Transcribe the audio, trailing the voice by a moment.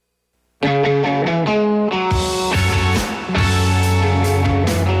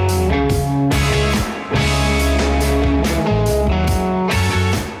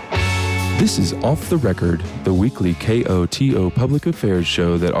Off the Record, the weekly KOTO public affairs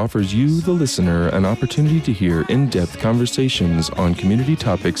show that offers you, the listener, an opportunity to hear in-depth conversations on community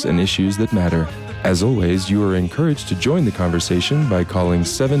topics and issues that matter. As always, you are encouraged to join the conversation by calling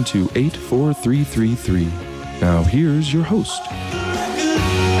 728-4333. Now here's your host.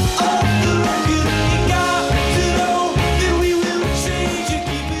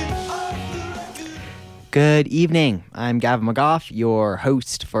 Good evening. I'm Gavin McGough, your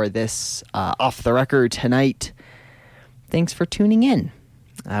host for this Off the Record tonight. Thanks for tuning in.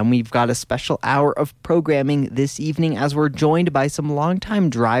 We've got a special hour of programming this evening as we're joined by some longtime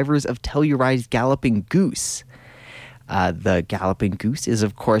drivers of Telluride's Galloping Goose. The Galloping Goose is,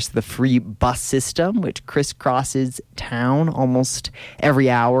 of course, the free bus system which crisscrosses town almost every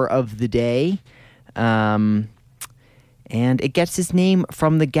hour of the day. And it gets its name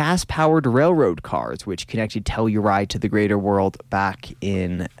from the gas-powered railroad cars, which connected Telluride to the greater world back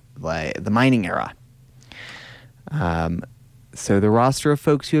in the mining era. So the roster of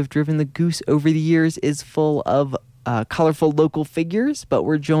folks who have driven the Goose over the years is full of colorful local figures, but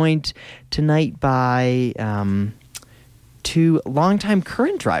we're joined tonight by two longtime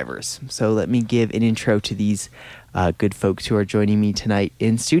current drivers. So let me give an intro to these good folks who are joining me tonight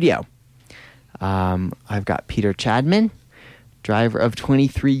in studio. I've got Peter Chadman, driver of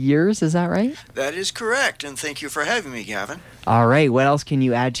 23 years, is that right? That is correct, and thank you for having me, Gavin. All right, what else can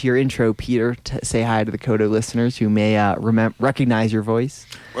you add to your intro, Peter, to say hi to the KOTO listeners who may recognize your voice?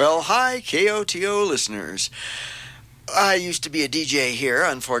 Well, hi, KOTO listeners. I used to be a DJ here.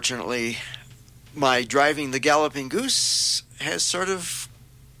 Unfortunately, my driving the Galloping Goose has sort of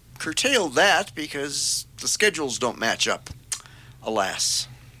curtailed that because the schedules don't match up, alas.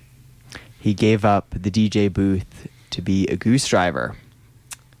 He gave up the DJ booth to be a goose driver.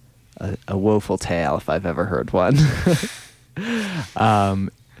 A woeful tale, if I've ever heard one.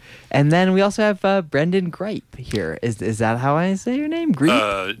 And then we also have Brendan Greip here. Is that how I say your name?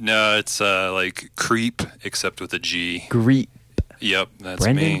 Greip? No, it's like Creep, except with a G. Greip. Yep, that's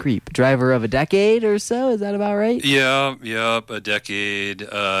Brendan me. Greip, driver of a decade or so. Is that about right? Yep, a decade.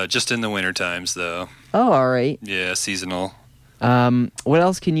 Just in the winter times, though. Oh, all right. Yeah, seasonal. What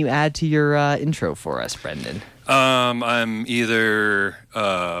else can you add to your intro for us, Brendan? I'm either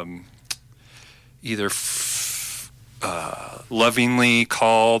lovingly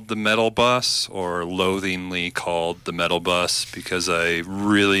called the metal bus or loathingly called the metal bus because I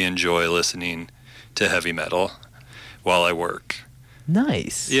really enjoy listening to heavy metal while I work.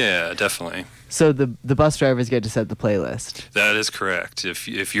 Nice. Yeah, definitely. So the bus drivers get to set the playlist. That is correct.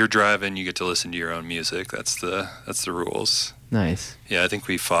 If you're driving, you get to listen to your own music. That's the rules. Nice. Yeah, I think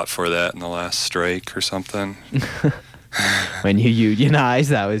we fought for that in the last strike or something. When you unionized,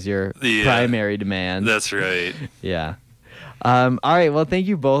 that was your primary demand. That's right. Yeah. All right. Well, thank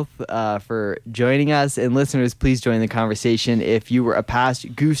you both for joining us. And listeners, please join the conversation. If you were a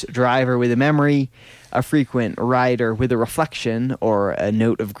past Goose driver with a memory, a frequent rider with a reflection or a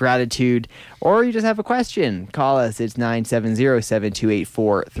note of gratitude, or you just have a question, call us. It's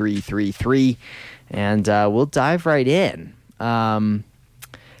 970-728-4333, and we'll dive right in.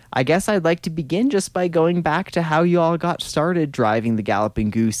 I guess I'd like to begin just by going back to how you all got started driving the Galloping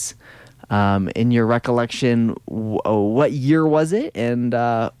Goose. In your recollection, what year was it, and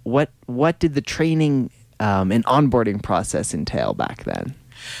what did the training and onboarding process entail back then?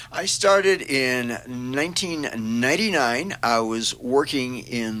 I started in 1999. I was working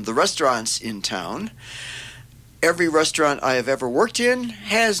in the restaurants in town. Every restaurant I have ever worked in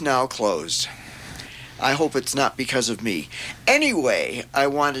has now closed. I hope it's not because of me. Anyway, I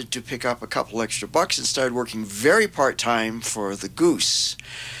wanted to pick up a couple extra bucks and started working very part-time for the Goose.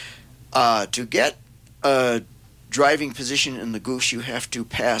 To get a driving position in the Goose, you have to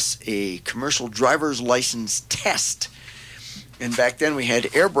pass a commercial driver's license test. And back then we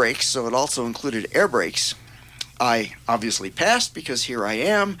had air brakes, so it also included air brakes. I obviously passed because here I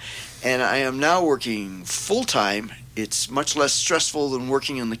am, and I am now working full-time. It's much less stressful than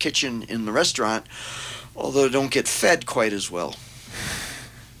working in the kitchen in the restaurant, although I don't get fed quite as well.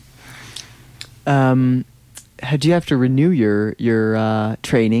 Do you have to renew your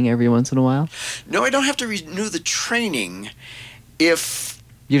training every once in a while? No, I don't have to renew the training if...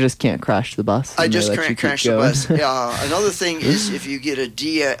 You just can't crash the bus? I just can't crash the bus. Another thing is if you get a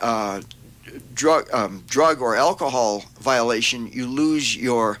drug or alcohol violation, you lose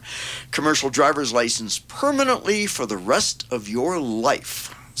your commercial driver's license permanently for the rest of your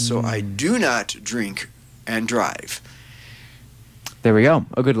life. So I do not drink and drive. There we go.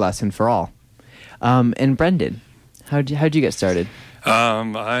 A good lesson for all. And Brendan, how'd you get started?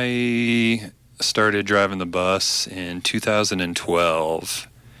 I started driving the bus in 2012,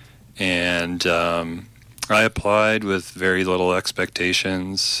 And I applied with very little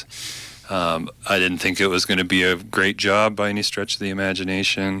expectations. I didn't think it was going to be a great job by any stretch of the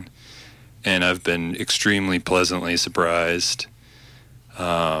imagination, and I've been extremely pleasantly surprised.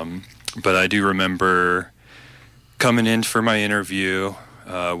 But I do remember coming in for my interview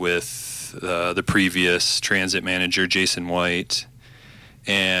with the previous transit manager, Jason White,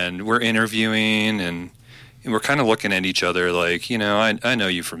 and we're interviewing, and we're kind of looking at each other like, I know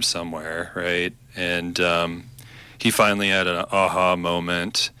you from somewhere, right? And he finally had an aha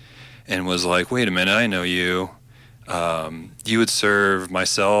moment and was like, wait a minute, I know you. You would serve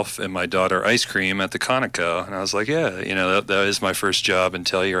myself and my daughter ice cream at the Conoco. And I was like, yeah, that is my first job in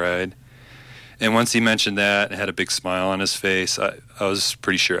Telluride. And once he mentioned that and had a big smile on his face, I was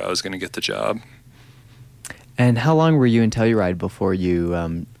pretty sure I was going to get the job. And how long were you in Telluride before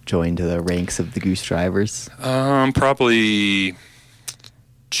you joined the ranks of the Goose drivers? Probably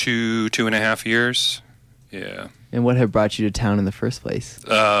 2.5 years. Yeah. And what had brought you to town in the first place?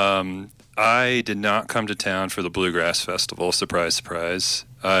 I did not come to town for the Bluegrass Festival. Surprise, surprise.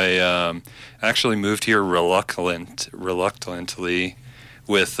 I actually moved here reluctantly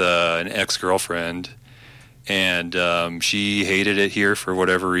with an ex-girlfriend, and she hated it here for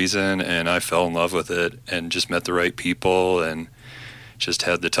whatever reason, and I fell in love with it and just met the right people and just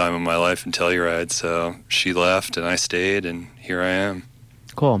had the time of my life in Telluride. So she left and I stayed, and here I am.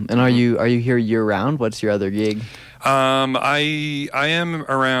 Cool. And are you here year-round? What's your other gig? I am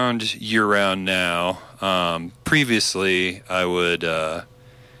around year-round now. Previously, I would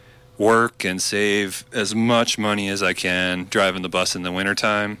work and save as much money as I can driving the bus in the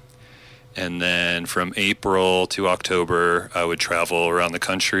wintertime. And then from April to October, I would travel around the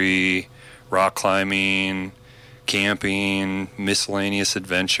country, rock climbing, camping, miscellaneous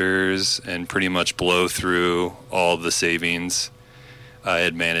adventures, and pretty much blow through all the savings I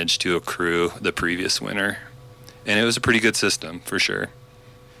had managed to accrue the previous winter. And it was a pretty good system, for sure.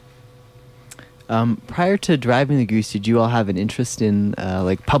 Prior to driving the Goose, did you all have an interest in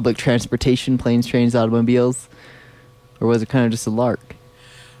like public transportation, planes, trains, automobiles? Or was it kind of just a lark?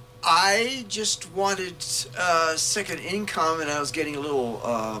 I just wanted second income, and I was getting a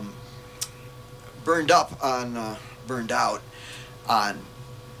little burned out on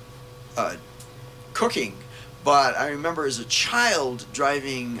cooking. But I remember as a child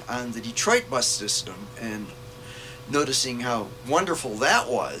driving on the Detroit bus system and noticing how wonderful that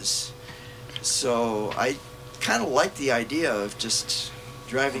was. So I kind of liked the idea of just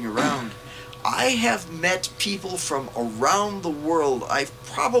driving around. I have met people from around the world. I've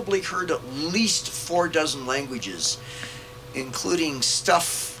probably heard at least 4 dozen languages, including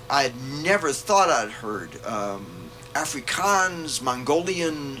stuff I'd never thought I'd heard. Afrikaans,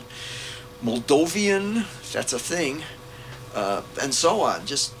 Mongolian, Moldovan, if that's a thing, and so on,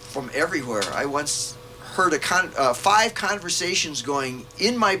 just from everywhere. I once heard 5 conversations going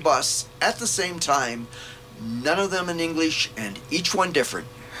in my bus at the same time, none of them in English, and each one different.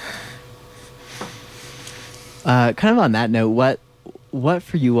 Kind of on that note, what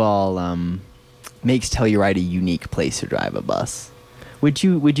for you all makes Telluride a unique place to drive a bus? Would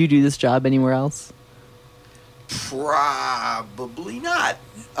you do this job anywhere else? Probably not.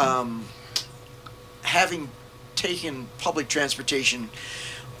 Having taken public transportation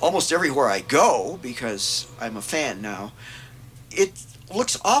almost everywhere I go, because I'm a fan now, it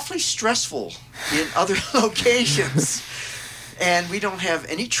looks awfully stressful in other locations. And we don't have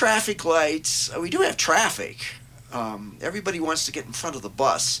any traffic lights. We do have traffic. Everybody wants to get in front of the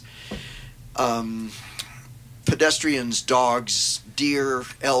bus. Pedestrians, dogs, deer,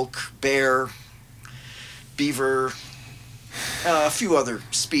 elk, bear, beaver, a few other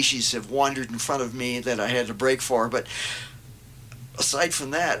species have wandered in front of me that I had to brake for. But aside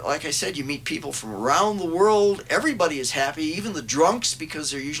from that, like I said, you meet people from around the world. Everybody is happy, even the drunks,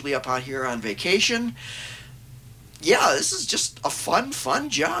 because they're usually up out here on vacation. Yeah, this is just a fun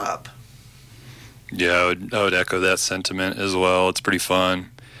job. Yeah, I would echo that sentiment as well. It's pretty fun.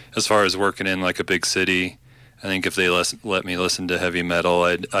 As far as working in like a big city, I think if they let me listen to heavy metal,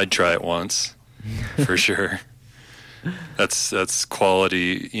 I'd try it once, for sure. That's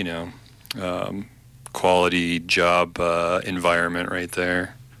quality, quality job environment right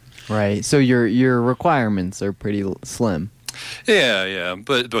there. Right. So your requirements are pretty slim. Yeah,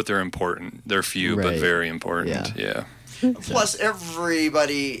 but they're important. They're few, right. But very important. Yeah. Plus,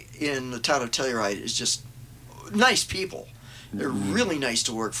 everybody in the town of Telluride is just nice people. They're really nice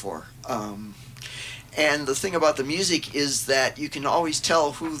to work for. And the thing about the music is that you can always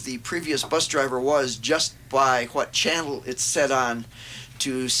tell who the previous bus driver was just by what channel it's set on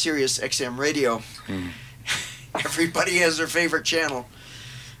to Sirius XM radio. Everybody has their favorite channel.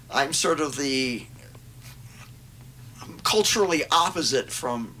 I'm sort of I'm culturally opposite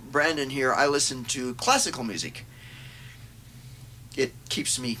from Brandon here. I listen to classical music. It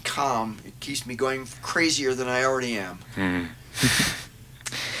keeps me calm. It keeps me going crazier than I already am.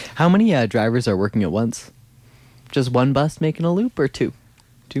 How many drivers are working at once? Just one bus making a loop, or two?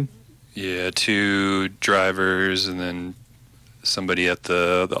 Two? Yeah, 2 drivers, and then somebody at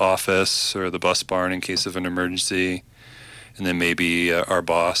the office or the bus barn in case of an emergency, and then maybe our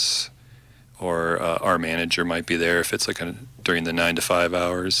boss or our manager might be there if it's like during the 9 to 5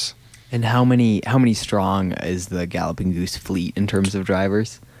 hours. And how many strong is the Galloping Goose fleet in terms of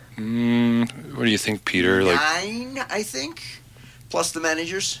drivers? What do you think, Peter? 9, I think, plus the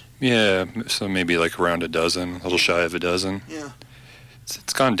managers. Yeah, so maybe like around a dozen, a little shy of a dozen. Yeah.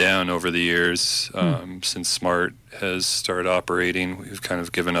 It's gone down over the years since Smart has started operating. We've kind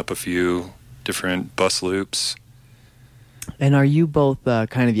of given up a few different bus loops. And are you both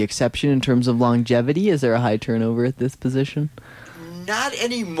kind of the exception in terms of longevity? Is there a high turnover at this position? Not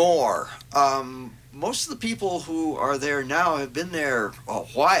anymore. Most of the people who are there now have been there a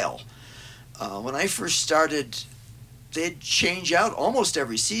while. When I first started, they'd change out almost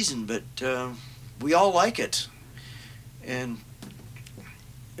every season, but we all like it. And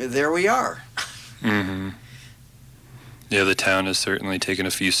there we are. Mm-hmm. Yeah, the town has certainly taken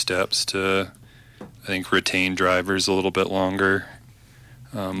a few steps to, I think, retain drivers a little bit longer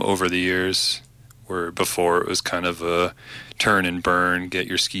over the years, where before it was kind of a turn and burn, get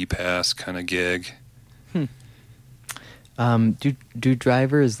your ski pass kind of gig. Do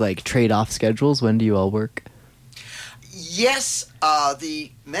drivers like trade off schedules? When do you all work? Yes,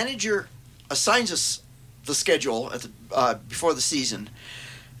 the manager assigns us the schedule at before the season,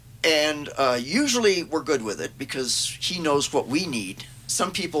 and usually we're good with it because he knows what we need.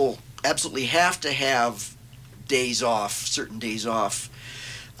 Some people absolutely have to have days off, certain days off.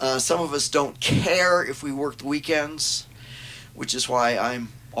 Some of us don't care if we work the weekends, which is why I'm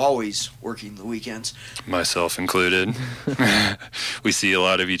always working the weekends. Myself included. We see a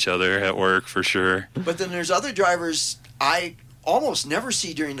lot of each other at work for sure. But then there's other drivers I almost never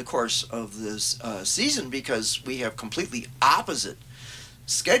see during the course of this season because we have completely opposite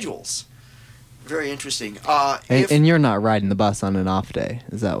schedules. Very interesting. And you're not riding the bus on an off day.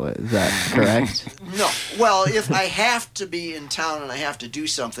 Is that correct? No. Well, if I have to be in town and I have to do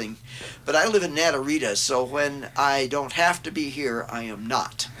something, but I live in Natarita, so when I don't have to be here, I am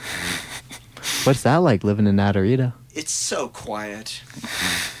not. What's that like, living in Natarita? It's so quiet.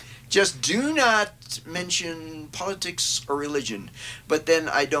 Just do not mention politics or religion, but then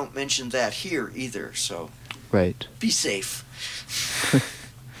I don't mention that here either, so right. Be safe.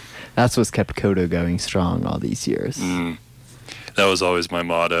 That's what's kept Kodo going strong all these years. That was always my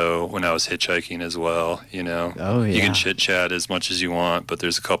motto when I was hitchhiking as well, you know. Oh, yeah. You can chit-chat as much as you want, but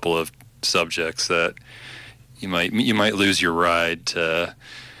there's a couple of subjects that you might lose your ride to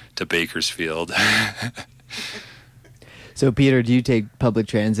Bakersfield. So, Peter, do you take public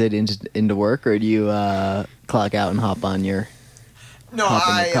transit into work, or do you clock out and hop on your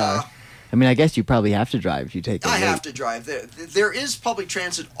car? I mean, I guess you probably have to drive if you take a I route. have to drive. There is public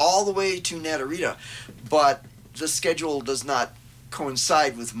transit all the way to Natarita, but the schedule does not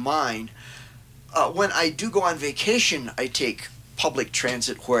coincide with mine. When I do go on vacation, I take public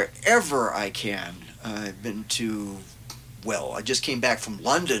transit wherever I can. I've been to, I just came back from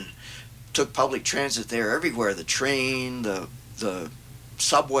London, took public transit there everywhere, the train, the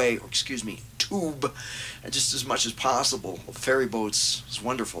subway, tube, just as much as possible. Ferry boats, it's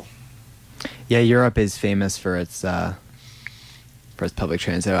wonderful. Yeah, Europe is famous for its public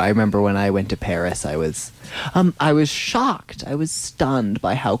transit. I remember when I went to Paris, I was shocked. I was stunned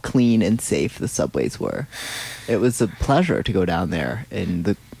by how clean and safe the subways were. It was a pleasure to go down there, and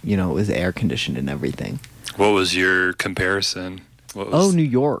it was air conditioned and everything. What was your comparison? New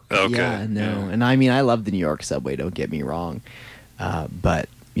York. Okay. Yeah, no. Yeah. And I mean, I love the New York subway, don't get me wrong. But,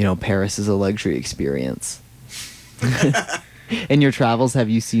 Paris is a luxury experience. In your travels, have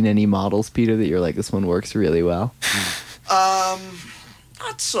you seen any models, Peter, that you're like, this one works really well?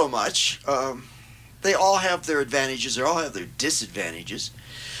 Not so much. They all have their advantages. They all have their disadvantages.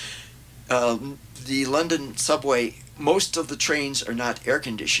 The London subway, most of the trains are not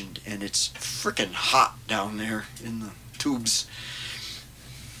air-conditioned, and it's frickin' hot down there in the tubes.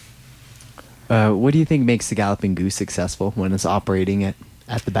 What do you think makes the Galloping Goose successful when it's operating at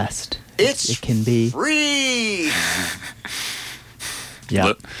the best it can be? Free!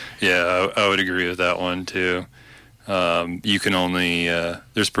 Yeah. Yeah, I would agree with that one, too. You can only...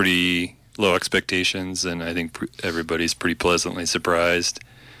 there's pretty low expectations, and I think everybody's pretty pleasantly surprised.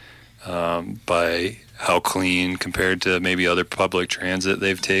 by how clean compared to maybe other public transit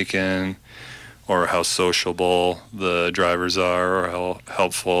they've taken, or how sociable the drivers are, or how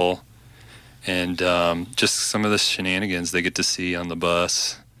helpful, and just some of the shenanigans they get to see on the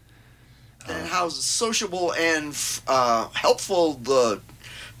bus. And how sociable and helpful the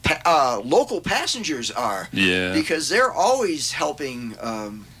local passengers are. Yeah. Because they're always helping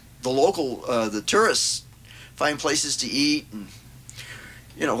the tourists find places to eat and,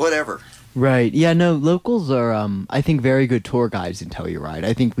 whatever. Right. Yeah, no, locals are, I think, very good tour guides in Telluride.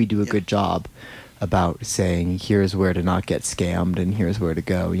 I think we do a good job about saying, here's where to not get scammed and here's where to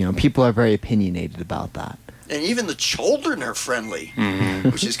go. People are very opinionated about that. And even the children are friendly,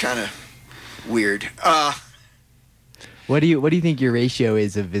 which is kind of weird. What do you think your ratio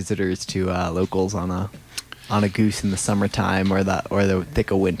is of visitors to locals on a goose in the summertime or the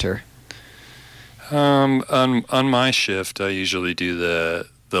thick of winter? On my shift, I usually do the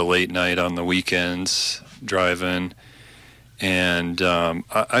late night on the weekends driving, and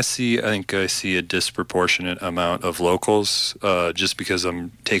I think I see a disproportionate amount of locals just because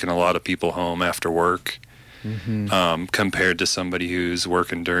I'm taking a lot of people home after work. Compared to somebody who's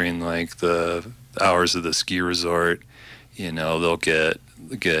working during like the hours of the ski resort, they'll get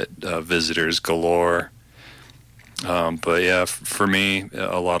visitors galore. But yeah, for me,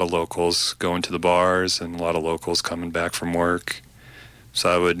 a lot of locals going to the bars and a lot of locals coming back from work.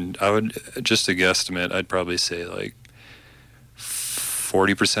 So I would just a guesstimate, I'd probably say like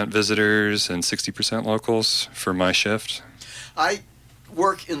 40% visitors and 60% locals for my shift. I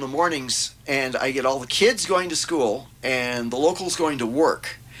work in the mornings, and I get all the kids going to school and the locals going to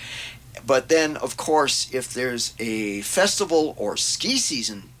work. But then, of course, if there's a festival or ski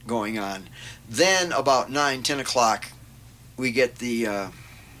season going on, then about 9-10 o'clock we get the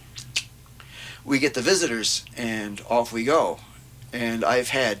visitors, and off we go. And I've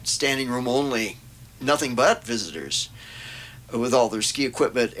had standing room only, nothing but visitors with all their ski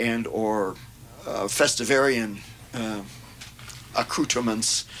equipment and or festivarian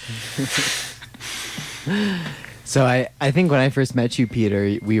accoutrements. So I think when I first met you,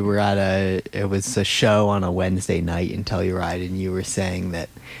 Peter, we were at it was a show on a Wednesday night in Telluride, and you were saying that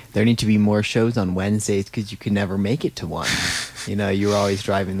there need to be more shows on Wednesdays because you could never make it to one. You were always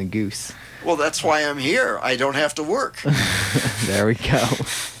driving the goose. Well, that's why I'm here. I don't have to work. There we go.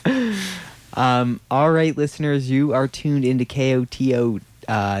 All right, listeners, you are tuned into KOTO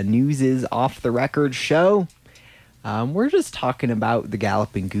News' Off the Record show. We're just talking about the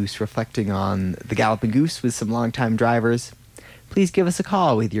Galloping Goose, reflecting on the Galloping Goose with some longtime drivers. Please give us a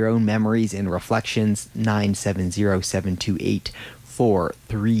call with your own memories and reflections,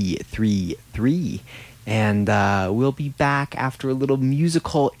 970-728-4333. And we'll be back after a little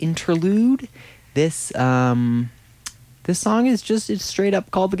musical interlude. This song is it's straight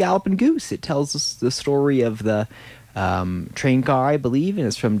up called The Galloping Goose. It tells us the story of the train car, I believe, and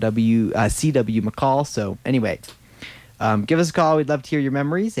it's from C.W. McCall. So anyway, give us a call. We'd love to hear your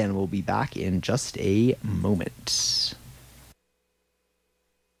memories, and we'll be back in just a moment.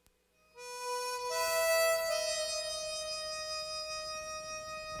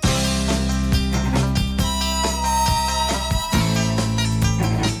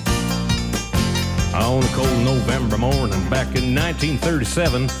 On a cold November morning back in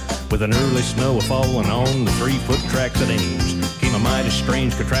 1937, with an early snow falling on the 3-foot tracks at Ames, came a mighty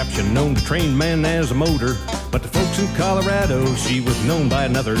strange contraption known to trained men as a motor, but to folks in Colorado she was known by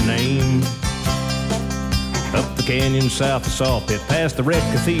another name. Up the canyon south of Sawpit, past the red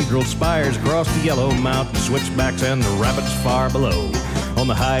cathedral spires, across the yellow mountain switchbacks and the rapids far below. On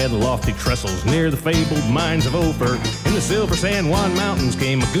the high and lofty trestles near the fabled mines of Ophir, in the silver San Juan mountains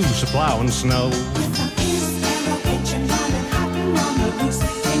came a goose a-plowing snow.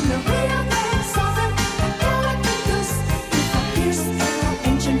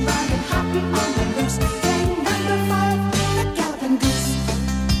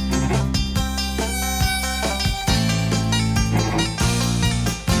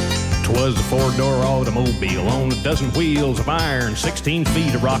 Was a 4-door automobile on a dozen wheels of iron, 16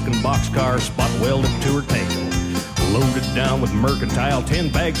 feet of rocking boxcar, spot welded to her tail. Loaded down with mercantile,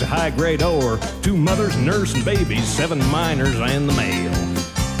 10 bags of high-grade ore, 2 mothers, nurse, and babies, 7 miners, and the mail.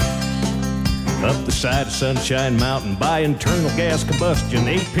 Up the side of Sunshine Mountain by internal gas combustion,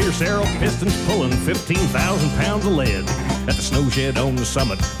 8 Pierce Arrow pistons pulling 15,000 pounds of lead. At the snow shed on the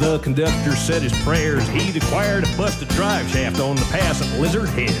summit, the conductor said his prayers. He'd acquired a busted drive shaft on the pass at Lizard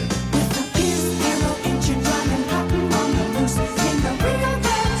Head.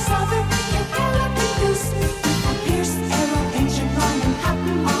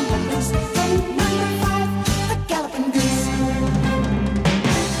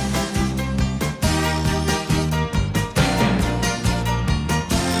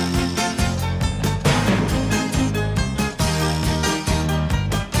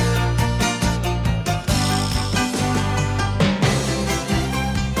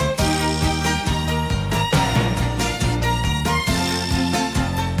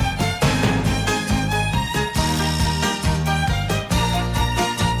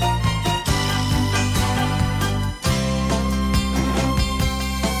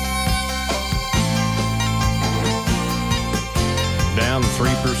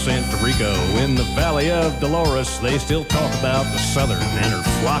 3% to Rico. In the valley of Dolores, they still talk about the Southern and her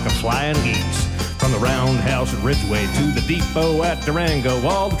flock of flying geese. From the roundhouse at Ridgeway to the depot at Durango,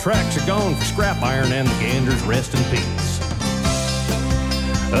 all the tracks are gone for scrap iron and the ganders rest in peace.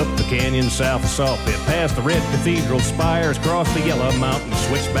 Up the canyon south of Salt Pit, past the red cathedral spires, across the yellow mountain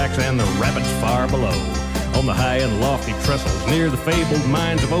switchbacks and the rapids far below. On the high and lofty trestles near the fabled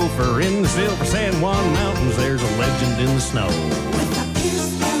mines of Ophir, in the silver San Juan Mountains, there's a legend in the snow. With a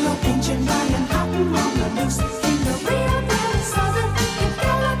Pierce Arrow engine running hot and on the loose, in the rear red Southern and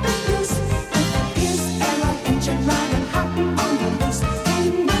Galloping Goose. With a Pierce Arrow engine running hot and on the loose,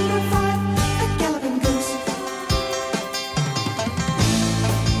 in number 5, the Galloping Goose.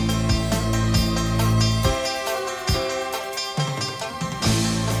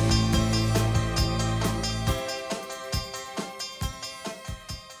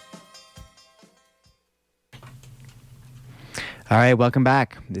 All right, welcome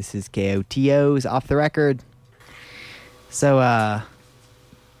back. This is KOTO's Off the Record. So,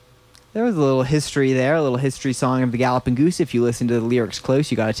 there was a little history there, a little history song of the Galloping Goose. If you listen to the lyrics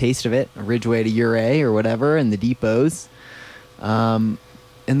close, you got a taste of it. Ridgeway to Uray or whatever, and the depots. And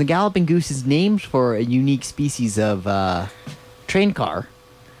the Galloping Goose is named for a unique species of train car,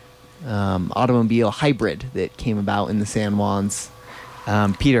 automobile hybrid that came about in the San Juans.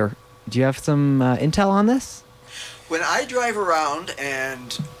 Peter, do you have some intel on this? When I drive around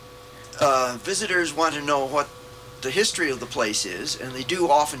and visitors want to know what the history of the place is, and they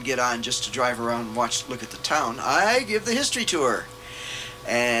do often get on just to drive around and look at the town, I give the history tour.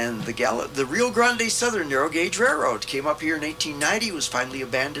 And the Rio Grande Southern Narrow Gauge Railroad came up here in 1890, was finally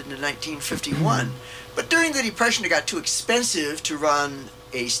abandoned in 1951. But during the Depression, it got too expensive to run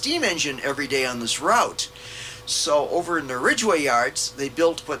a steam engine every day on this route. So over in the Ridgeway yards, they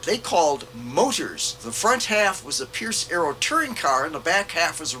built what they called motors. The front half was a Pierce Arrow touring car, and the back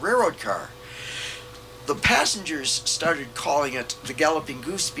half was a railroad car. The passengers started calling it the Galloping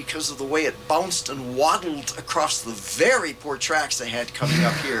Goose because of the way it bounced and waddled across the very poor tracks they had coming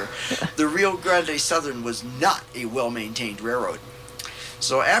up here. The Rio Grande Southern was not a well-maintained railroad.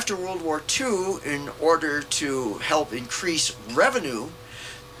 So after World War II, in order to help increase revenue,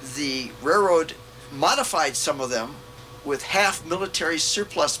 the railroad modified some of them with half military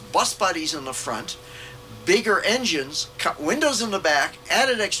surplus bus bodies in the front, bigger engines, cut windows in the back,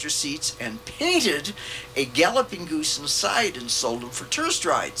 added extra seats, and painted a Galloping Goose inside and sold them for tourist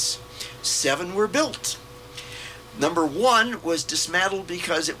rides. 7 were built. Number 1 was dismantled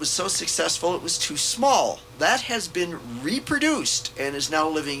because it was so successful it was too small. That has been reproduced and is now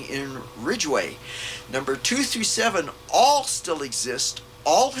living in Ridgeway. Number 2 through 7 all still exist,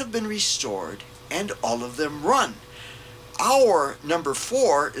 all have been restored, and all of them run. Our number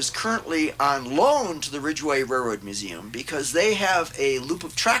 4 is currently on loan to the Ridgeway Railroad Museum because they have a loop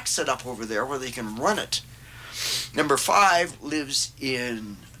of tracks set up over there where they can run it. Number 5 lives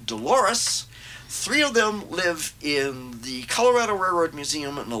in Dolores. 3 of them live in the Colorado Railroad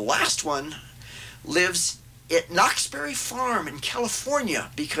Museum, and the last one lives at Knoxbury Farm in California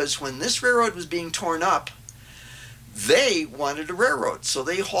because when this railroad was being torn up, they wanted a railroad, so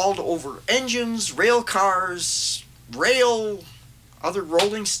they hauled over engines, rail cars, other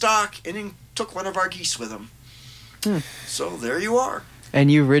rolling stock, and then took one of our geese with them. So there you are. And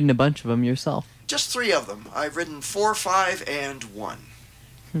you've ridden a bunch of them yourself. Just 3 of them. I've ridden 4, 5, and 1.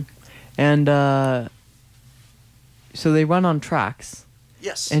 And so they run on tracks.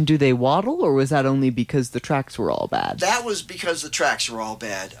 Yes. And do they waddle, or was that only because the tracks were all bad? That was because the tracks were all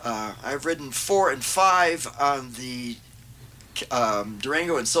bad. I've ridden 4 and 5 on the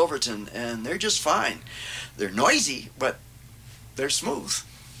Durango and Silverton, and they're just fine. They're noisy, but they're smooth.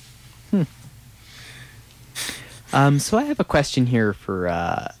 So I have a question here for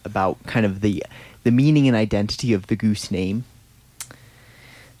about kind of the meaning and identity of the Goose name.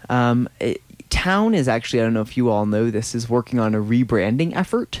 Town is actually, I don't know if you all know this, is working on a rebranding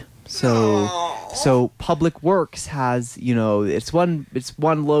effort. So Public Works has, it's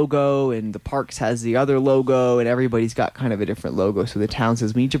one logo, and the Parks has the other logo, and everybody's got kind of a different logo. So the town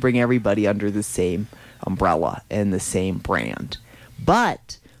says we need to bring everybody under the same umbrella and the same brand.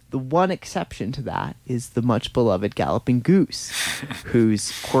 But the one exception to that is the much beloved Galloping Goose,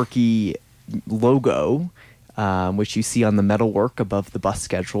 whose quirky logo, which you see on the metalwork above the bus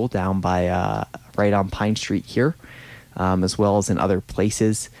schedule down by right on Pine Street here, as well as in other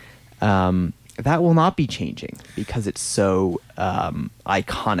places, that will not be changing because it's so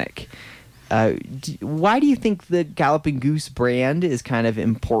iconic. Why do you think the Galloping Goose brand is kind of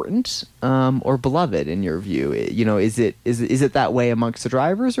important or beloved in your view? Is it that way amongst the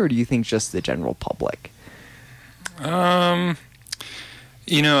drivers, or do you think just the general public?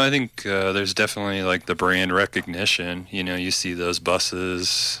 I think there's definitely like the brand recognition. You see those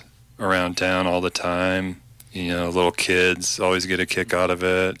buses around town all the time. Little kids always get a kick out of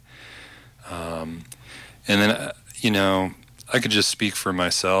it. And then, I could just speak for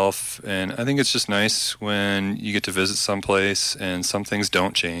myself, and I think it's just nice when you get to visit someplace and some things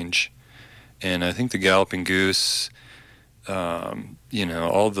don't change. And I think the Galloping Goose,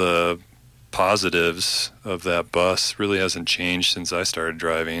 all the positives of that bus really hasn't changed since I started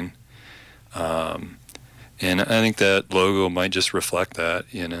driving. And I think that logo might just reflect that,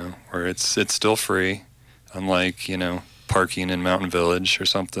 where it's still free, unlike, parking in Mountain Village or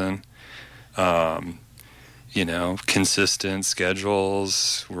something. Consistent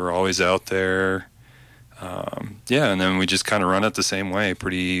schedules. We're always out there. And then we just kind of run it the same way,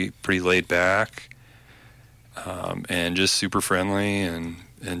 pretty laid back, and just super friendly and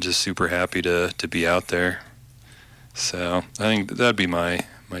just super happy to be out there. So I think that'd be my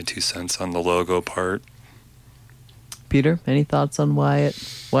 2 cents on the logo part. Peter, any thoughts on why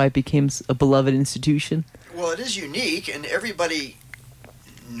it became a beloved institution? Well, it is unique, and everybody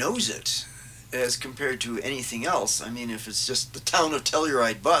knows it as compared to anything else. I mean, if it's just the town of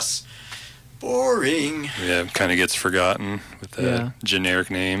Telluride bus, boring. Yeah, it kind of gets forgotten with that generic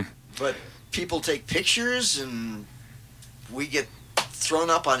name. But people take pictures, and we get thrown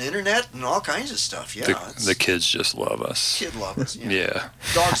up on internet and all kinds of stuff. Yeah, the kids just love us. Kid love us. Yeah.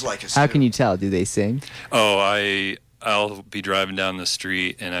 Dogs like us. How too. can you tell? Do they sing? Oh, I'll be driving down the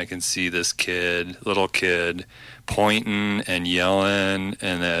street and I can see this little kid, pointing and yelling,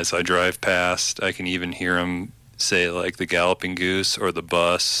 and as I drive past, I can even hear him say like the Galloping Goose or the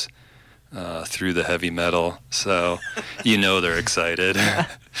bus through the heavy metal. So they're excited.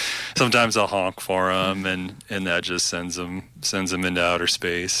 Sometimes I'll honk for them, and that just sends them into outer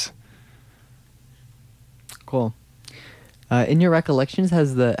space. Cool. In your recollections,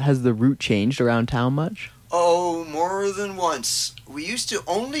 has the route changed around town much? Oh, more than once. We used to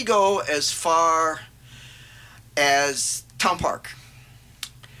only go as far as Town Park.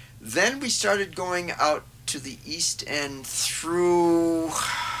 Then we started going out to the east end through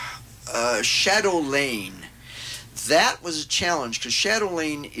Shadow Lane. That was a challenge because Shadow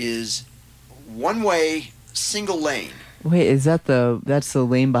Lane is one way, single lane. Wait, is that's the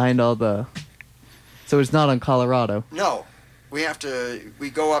lane behind all the... So it's not on Colorado? No. We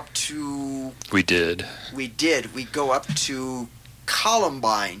go up to... We did. We go up to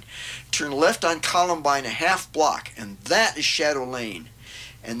Columbine, turn left on Columbine a half block, and that is Shadow Lane.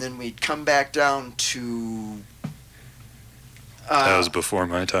 And then we'd come back down to... that was before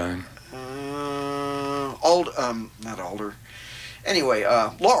my time. Not Alder. Anyway,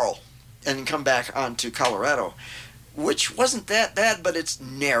 Laurel, and then come back onto Colorado, which wasn't that bad, but it's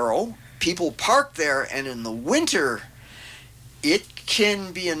narrow. People park there, and in the winter... It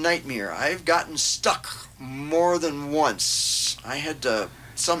can be a nightmare. I've gotten stuck more than once.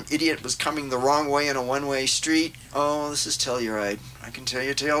 Some idiot was coming the wrong way in a one-way street. Oh, this is Telluride. I can tell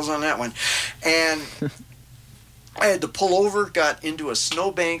you tales on that one. And I had to pull over, got into a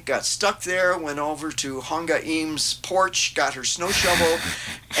snowbank, got stuck there, went over to Honga Eames' porch, got her snow shovel,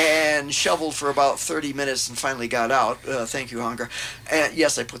 and shoveled for about 30 minutes and finally got out. Thank you, Honga. And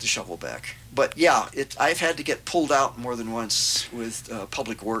yes, I put the shovel back. But yeah, I've had to get pulled out more than once with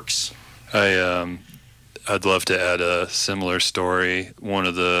Public Works. I'd love to add a similar story. One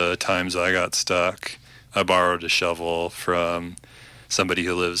of the times I got stuck, I borrowed a shovel from somebody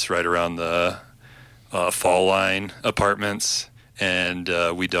who lives right around the Fall Line apartments, and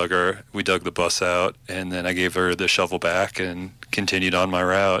we dug the bus out, and then I gave her the shovel back and continued on my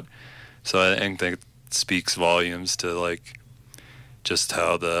route. So I think that speaks volumes to like just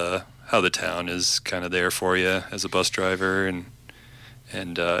how the town is kind of there for you as a bus driver, and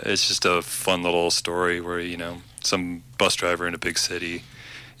it's just a fun little story where some bus driver in a big city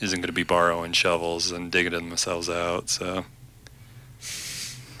isn't going to be borrowing shovels and digging themselves out. So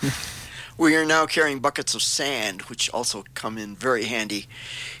we are now carrying buckets of sand, which also come in very handy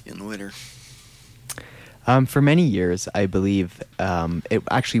in the winter. For many years, I believe it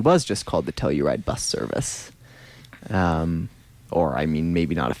actually was just called the Telluride Bus Service. Or, I mean,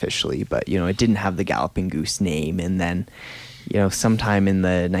 maybe not officially, but, it didn't have the Galloping Goose name. And then, sometime in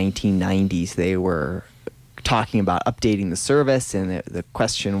the 1990s, they were talking about updating the service. And the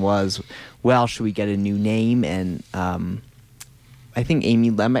question was, well, should we get a new name? And I think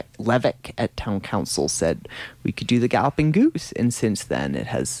Amy Levick at Town Council said we could do the Galloping Goose. And since then, it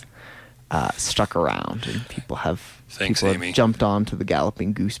has stuck around. And people have jumped onto the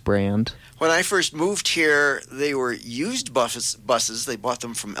Galloping Goose brand. When I first moved here, they were used buses. They bought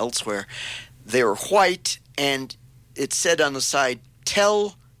them from elsewhere. They were white, and it said on the side,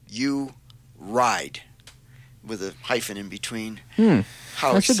 Telluride, with a hyphen in between.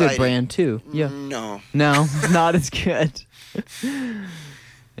 How That's exciting. a good brand, too. Yeah. No. No, not as good.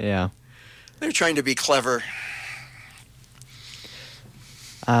 Yeah. They're trying to be clever.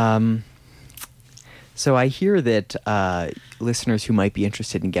 So I hear that listeners who might be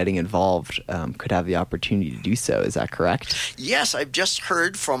interested in getting involved could have the opportunity to do so. Is that correct? Yes, I've just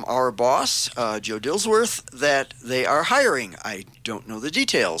heard from our boss, Joe Dillsworth, that they are hiring. I don't know the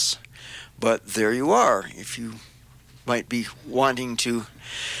details, but there you are. If you might be wanting to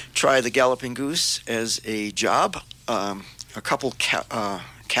try the Galloping Goose as a job, a couple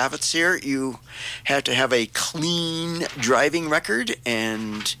caveats here. You have to have a clean driving record,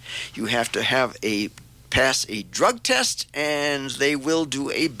 and you have to have pass a drug test, and they will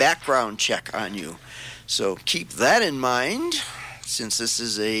do a background check on you. So keep that in mind, since this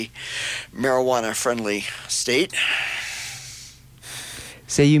is a marijuana-friendly state.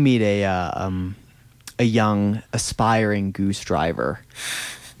 Say you meet a young, aspiring goose driver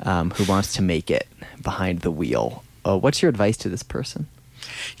who wants to make it behind the wheel. What's your advice to this person?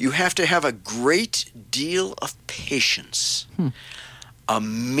 You have to have a great deal of patience.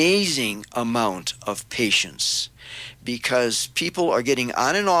 Amazing amount of patience, because people are getting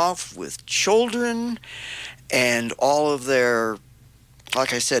on and off with children and all of their,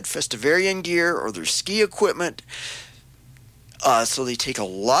 like I said, Festivarian gear or their ski equipment. So they take a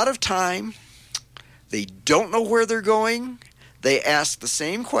lot of time. They don't know where they're going. They ask the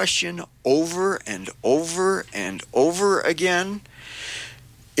same question over and over and over again.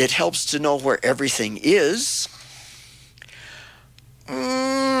 It helps to know where everything is.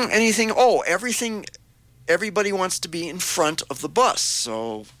 Everything. Everybody wants to be in front of the bus.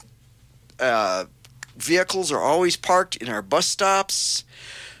 So vehicles are always parked in our bus stops.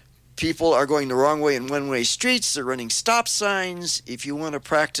 People are going the wrong way in one-way streets. They're running stop signs. If you want to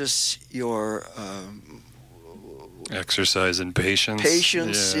practice your exercise and patience. It's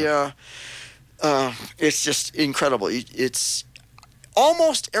just incredible. It's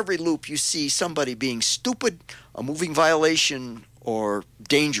almost every loop you see somebody being stupid, a moving violation, or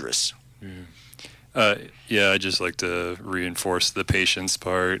dangerous. I just like to reinforce the patience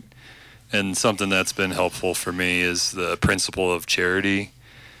part. And something that's been helpful for me is the principle of charity,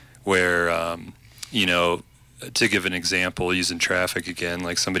 where, to give an example, using traffic again,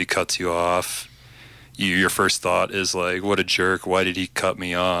 like somebody cuts you off, your first thought is like, what a jerk, why did he cut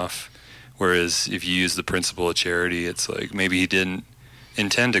me off? Whereas if you use the principle of charity, it's like, maybe he didn't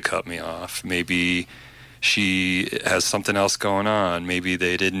intend to cut me off. Maybe she has something else going on. Maybe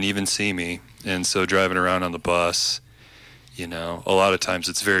they didn't even see me. And so driving around on the bus, a lot of times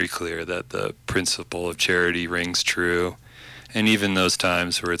it's very clear that the principle of charity rings true. And even those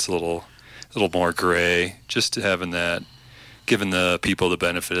times where it's a little more gray, just having that, giving the people the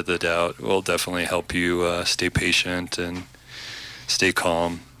benefit of the doubt will definitely help you stay patient and stay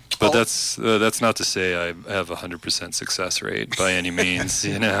calm. But that's not to say I have a 100% success rate by any means,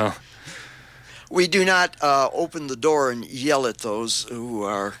 We do not open the door and yell at those who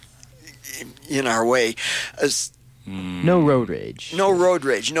are in our way. No road rage. No road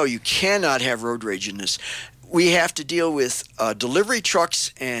rage. No, you cannot have road rage in this. We have to deal with delivery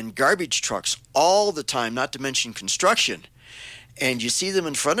trucks and garbage trucks all the time, not to mention construction. And you see them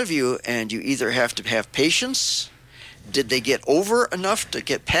in front of you, and you either have to have patience. Did they get over enough to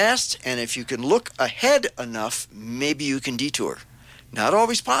get past? And if you can look ahead enough, maybe you can detour. Not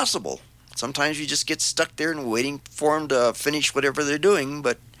always possible. Sometimes you just get stuck there and waiting for them to finish whatever they're doing.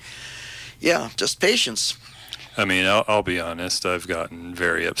 But, yeah, just patience. I mean, I'll be honest. I've gotten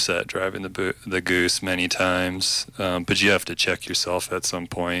very upset driving the Goose many times. But you have to check yourself at some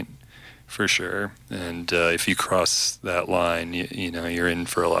point, for sure. And if you cross that line, you're in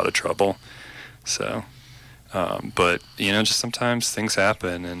for a lot of trouble. So, but, just sometimes things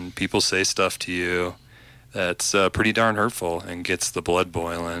happen and people say stuff to you that's pretty darn hurtful and gets the blood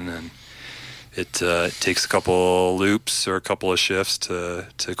boiling. And it takes a couple loops or a couple of shifts to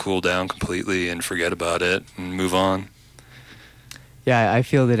cool down completely and forget about it and move on. Yeah, I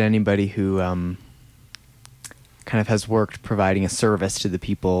feel that anybody who kind of has worked providing a service to the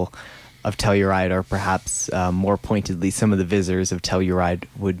people of Telluride, or perhaps more pointedly, some of the visitors of Telluride,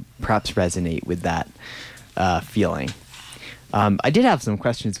 would perhaps resonate with that feeling. I did have some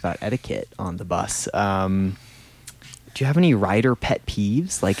questions about etiquette on the bus. Do you have any rider pet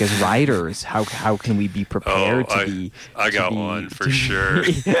peeves? Like, as riders, how can we be prepared to be? I got one for sure.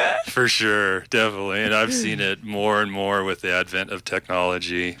 For sure, definitely. And I've seen it more and more with the advent of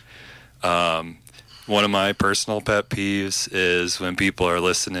technology. One one of my personal pet peeves is when people are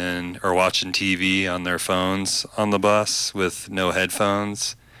listening or watching TV on their phones on the bus with no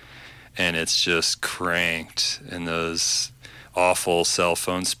headphones, and it's just cranked, and those awful cell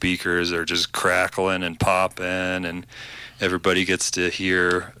phone speakers are just crackling and popping, and everybody gets to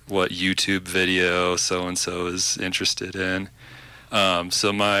hear what YouTube video so-and-so is interested in.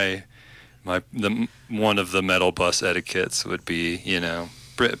 So one of the metal bus etiquettes would be,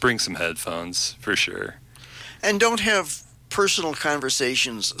 bring some headphones for sure. And don't have personal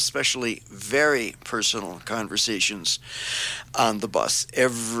conversations, especially very personal conversations on the bus.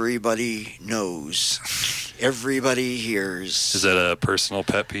 Everybody knows. Everybody hears. Is that a personal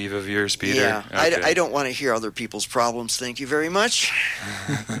pet peeve of yours, Peter? Yeah. Okay. I don't want to hear other people's problems. Thank you very much.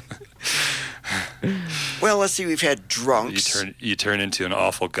 Well, let's see. We've had drunks. You turn into an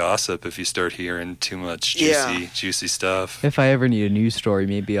awful gossip if you start hearing too much juicy stuff. If I ever need a news story,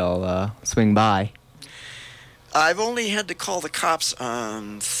 maybe I'll swing by. I've only had to call the cops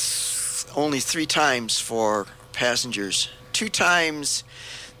on only 3 times for passengers. 2 times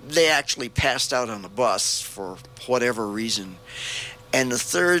they actually passed out on the bus for whatever reason. And the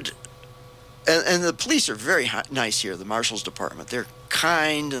third, and the police are very nice here, the marshal's department. They're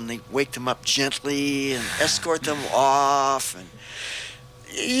kind, and they wake them up gently and escort them off. And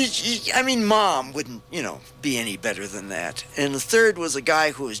Mom wouldn't, be any better than that. And the third was a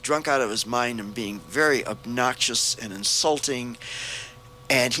guy who was drunk out of his mind and being very obnoxious and insulting.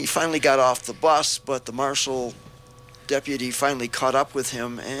 And he finally got off the bus, but the marshal deputy finally caught up with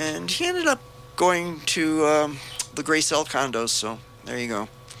him, and he ended up going to the Gray Cell condos. So there you go.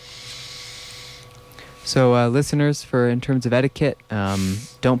 So, listeners, in terms of etiquette,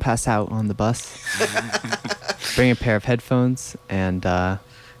 don't pass out on the bus. Bring a pair of headphones, and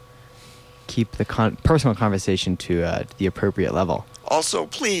keep the personal conversation to the appropriate level. Also,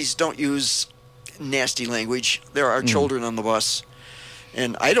 please don't use nasty language. There are children on the bus,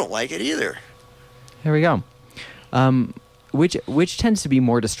 and I don't like it either. Here we go. Which tends to be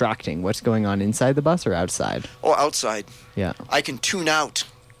more distracting? What's going on inside the bus or outside? Oh, outside. Yeah. I can tune out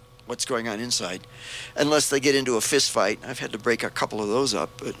what's going on inside, unless they get into a fist fight. I've had to break a couple of those up,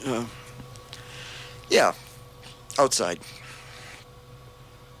 but yeah, outside.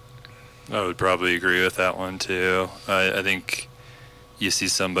 I would probably agree with that one too. I think you see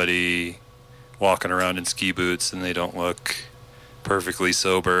somebody walking around in ski boots and they don't look perfectly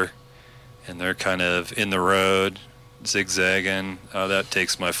sober, and they're kind of in the road, zigzagging. That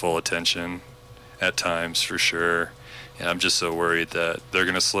takes my full attention at times for sure. And I'm just so worried that they're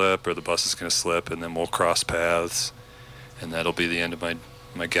going to slip or the bus is going to slip, and then we'll cross paths, and that'll be the end of my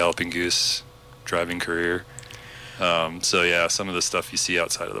Galloping Goose driving career. So yeah, some of the stuff you see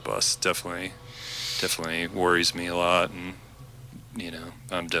outside of the bus definitely worries me a lot, and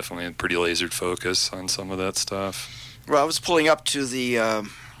I'm definitely pretty lasered focus on some of that stuff. Well, I was pulling up to the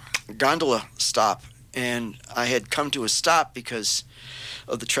gondola stop, and I had come to a stop because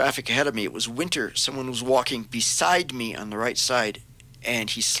of the traffic ahead of me. It was winter. Someone was walking beside me on the right side, and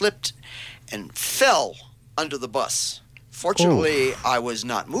he slipped and fell under the bus. Fortunately, I was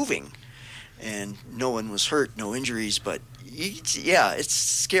not moving, and no one was hurt, no injuries, but yeah, it's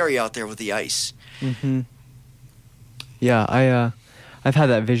scary out there with the ice. Mm-hmm. Yeah, I've had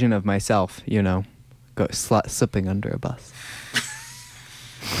that vision of myself, slipping under a bus.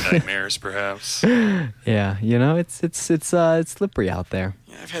 Nightmares, perhaps. Yeah, it's slippery out there.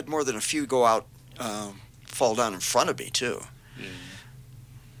 Yeah, I've had more than a few go out, fall down in front of me too.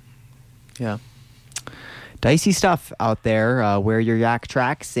 Yeah. Dicey stuff out there. Wear your yak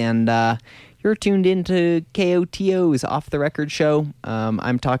tracks, and you're tuned into KOTO's Off the Record show.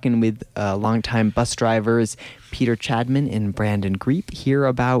 I'm talking with longtime bus drivers Peter Chadman and Brandon Greip here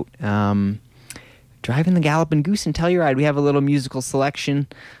about driving the Galloping Goose in Telluride. We have a little musical selection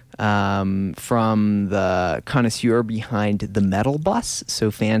from the connoisseur behind the metal bus. So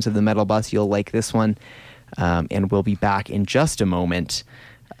fans of the metal bus, you'll like this one. And we'll be back in just a moment.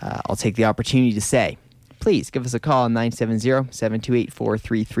 I'll take the opportunity to say, please give us a call on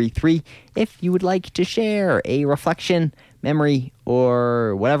 970-728-4333 if you would like to share a reflection, memory,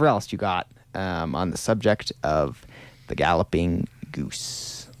 or whatever else you got on the subject of the Galloping Goose.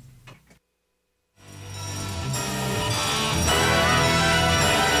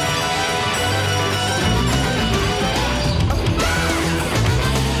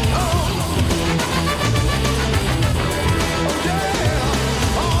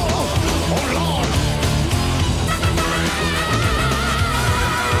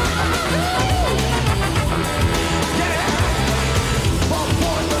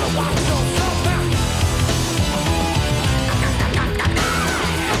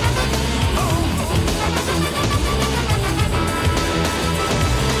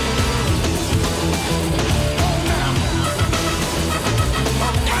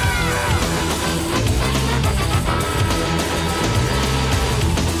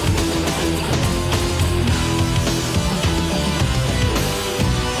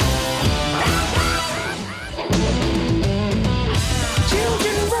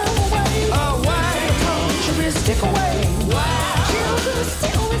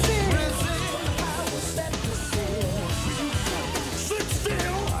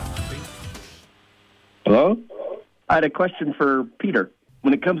 I had a question for Peter.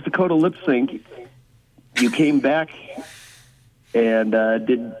 When it comes to Coda Lip Sync, you came back and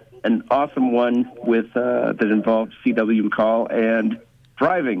did an awesome one with that involved C.W. McCall and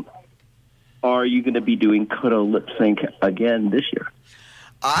driving. Are you going to be doing Coda Lip Sync again this year?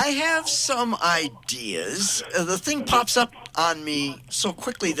 I have some ideas. The thing pops up on me so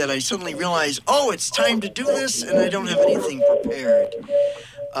quickly that I suddenly realize, it's time to do this, and I don't have anything prepared.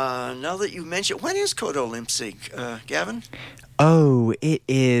 Now that you mention, when is Coda Lip Sync, Gavin? Oh, it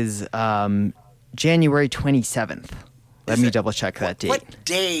is January 27th. Let me double check that date. What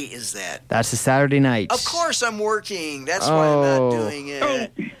day is that? That's a Saturday night. Of course I'm working. That's why I'm not doing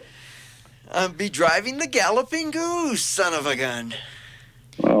it. I'll be driving the Galloping Goose, son of a gun.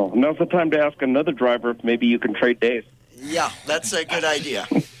 Well, now's the time to ask another driver if maybe you can trade days. Yeah, that's a good idea.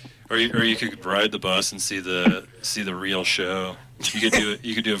 Or you could ride the bus and see the real show. You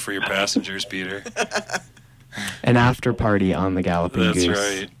could do it for your passengers, Peter. An after party on the Galloping Goose. That's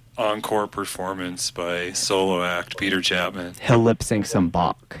right. Encore performance by solo act Peter Chadman. He'll lip sync some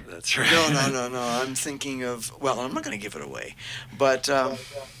Bach. That's right. No. I'm thinking of, I'm not going to give it away. But,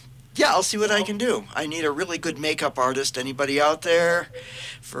 I'll see what I can do. I need a really good makeup artist. Anybody out there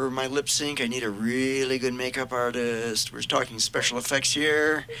for my lip sync? I need a really good makeup artist. We're talking special effects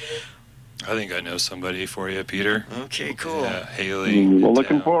here. I think I know somebody for you, Peter. Okay, cool. Yeah, Haley. Well,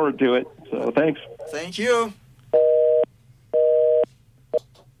 looking forward to it. So thanks. Thank you.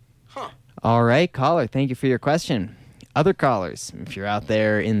 All right, caller, thank you for your question. Other callers, if you're out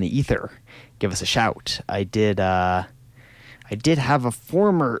there in the ether, give us a shout. I did have a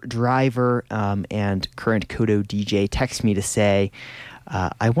former driver and current Kodo DJ text me to say,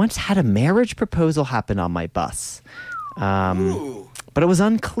 I once had a marriage proposal happen on my bus. But it was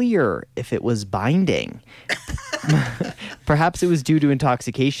unclear if it was binding. Perhaps it was due to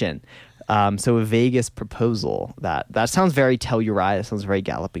intoxication. So a Vegas proposal. That sounds very Telluride. That sounds very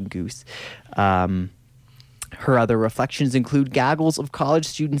Galloping Goose. Her other reflections include gaggles of college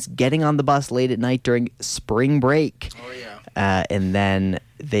students getting on the bus late at night during spring break. Oh, yeah. And then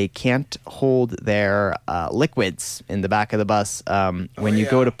they can't hold their liquids in the back of the bus when you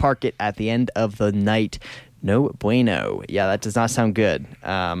go to park it at the end of the night. No bueno. Yeah, that does not sound good.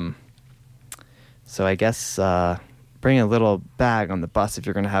 So I guess bring a little bag on the bus if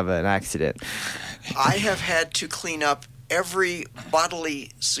you're going to have an accident. I have had to clean up every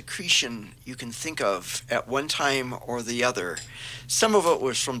bodily secretion you can think of at one time or the other. Some of it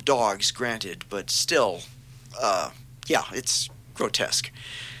was from dogs, granted, but still, it's grotesque.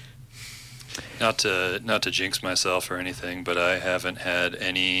 Not to jinx myself or anything, but I haven't had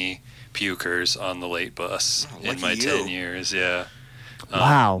any pukers on the late bus in my 10 years. Yeah.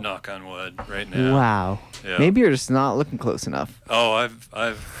 Wow. Knock on wood right now. Wow. Yeah. Maybe you're just not looking close enough. Oh,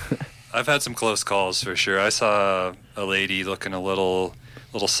 I've had some close calls for sure. I saw a lady looking a little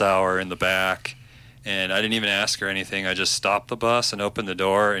sour in the back, and I didn't even ask her anything. I just stopped the bus and opened the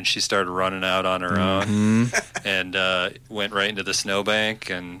door, and she started running out on her own and went right into the snowbank,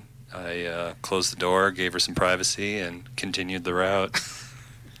 and I closed the door, gave her some privacy, and continued the route.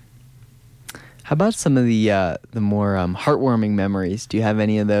 How about some of the more heartwarming memories? Do you have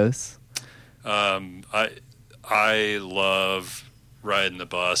any of those? I love riding the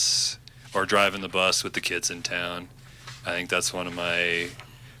bus or driving the bus with the kids in town. I think that's one of my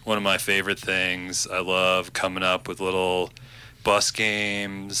favorite things. I love coming up with little bus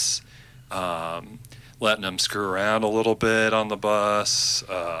games, letting them screw around a little bit on the bus.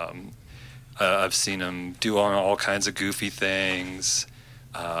 I've seen them do all kinds of goofy things,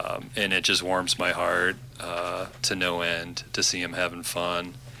 and it just warms my heart to no end to see them having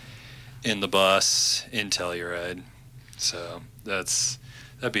fun in the bus in Telluride. So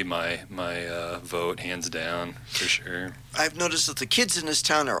that'd be my vote, hands down, for sure. I've noticed that the kids in this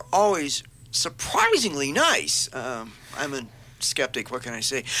town are always surprisingly nice. I'm a skeptic, what can I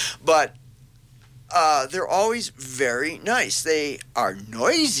say? But they're always very nice. They are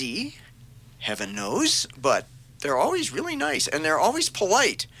noisy, heaven knows, but they're always really nice, and they're always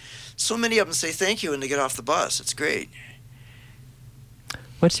polite. So many of them say thank you when they get off the bus. It's great.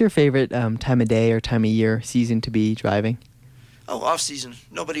 What's your favorite time of day or time of year, season to be driving? Oh, off season.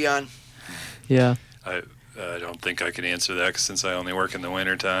 Nobody on. Yeah. I don't think I can answer that since I only work in the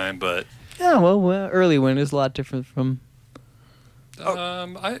wintertime, but... Yeah, well, early winter's a lot different from...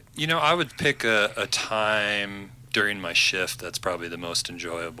 I would pick a time during my shift that's probably the most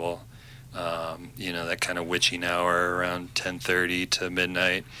enjoyable. That kind of witching hour around 10:30 to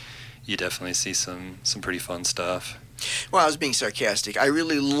midnight. You definitely see some pretty fun stuff. Well, I was being sarcastic. I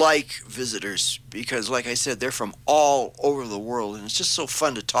really like visitors because, like I said, they're from all over the world, and it's just so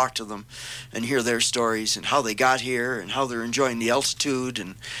fun to talk to them and hear their stories and how they got here and how they're enjoying the altitude.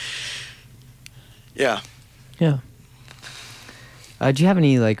 And yeah. Yeah. Do you have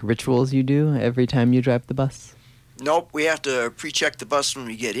any like rituals you do every time you drive the bus? Nope, we have to pre-check the bus when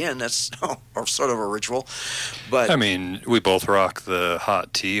we get in. That's sort of a ritual. But I mean, we both rock the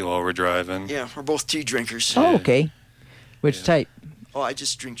hot tea while we're driving. yeah, we're both tea drinkers. Oh, okay. Which type? Oh, I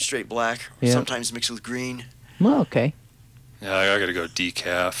just drink straight black. Yeah. Sometimes mixed with green. Oh, okay. Yeah, I got to go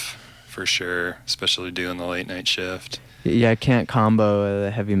decaf for sure, especially doing the late night shift. Yeah, I can't combo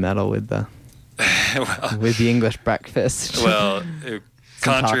the heavy metal with the with the English breakfast. Well,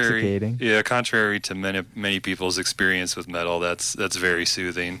 intoxicating. Contrary to many people's experience with metal, that's very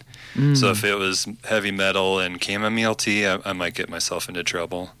soothing. So if it was heavy metal and chamomile tea, I might get myself into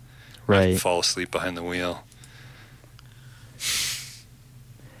trouble. Right. I'd fall asleep behind the wheel.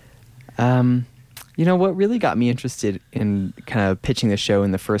 You know what really got me interested in kind of pitching the show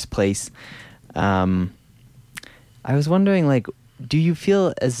in the first place? I was wondering, like, do you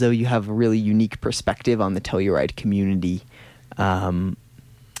feel as though you have a really unique perspective on the Telluride community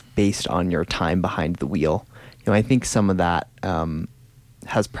based on your time behind the wheel? You know, I think some of that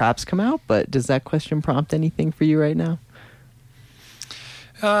has perhaps come out, but does that question prompt anything for you right now?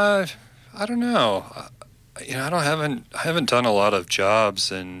 I don't know. You know, I haven't done a lot of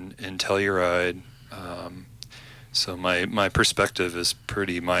jobs in Telluride, so my perspective is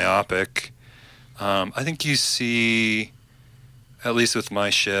pretty myopic. I think you see, at least with my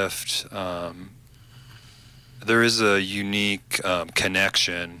shift, there is a unique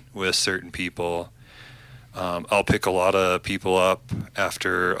connection with certain people. I'll pick a lot of people up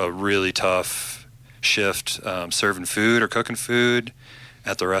after a really tough shift, serving food or cooking food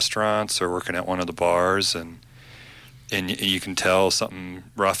at the restaurants or working at one of the bars, and you can tell something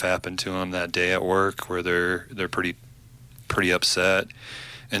rough happened to them that day at work, where they're pretty upset,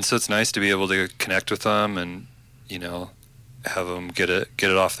 and so it's nice to be able to connect with them and, you know, have them get it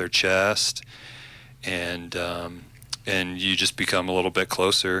off their chest, and you just become a little bit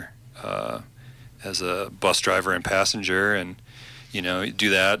closer as a bus driver and passenger, and you know,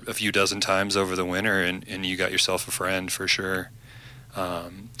 do that a few dozen times over the winter, and you got yourself a friend for sure.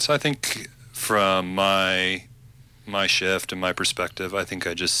 So I think from my shift and my perspective, I think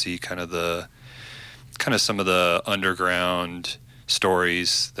I just see kind of some of the underground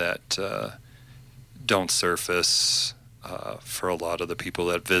stories that don't surface for a lot of the people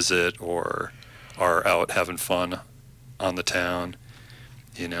that visit or are out having fun on the town.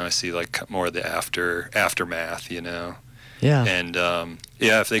 You know, I see like more of the aftermath, you know. Yeah. And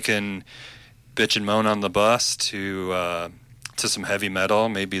if they can bitch and moan on the bus to some heavy metal,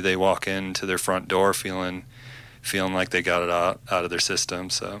 maybe they walk into their front door feeling like they got it out of their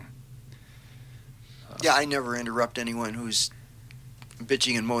system. So Yeah, I never interrupt anyone who's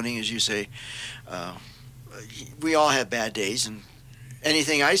bitching and moaning, as you say. We all have bad days, and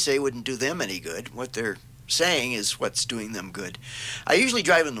anything I say wouldn't do them any good. What they're saying is what's doing them good. I usually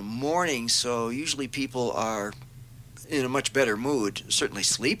drive in the morning, so usually people are in a much better mood, certainly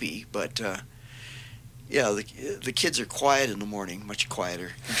sleepy, but the kids are quiet in the morning, much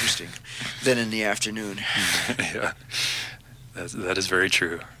quieter, interesting, than in the afternoon. Yeah, that is very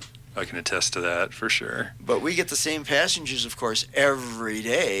true. I can attest to that for sure. But we get the same passengers, of course, every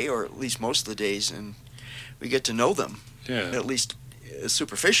day, or at least most of the days, and we get to know them, at least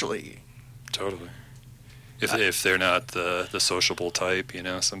superficially. Totally. If they're not the sociable type, you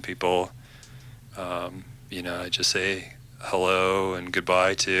know, some people, you know, I just say hello and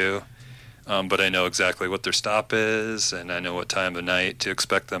goodbye to, but I know exactly what their stop is, and I know what time of night to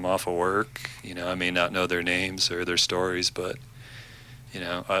expect them off of work. You know, I may not know their names or their stories, but, you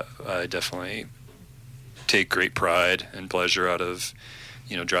know, I definitely take great pride and pleasure out of,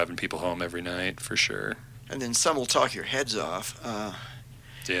 you know, driving people home every night for sure. And then some will talk your heads off.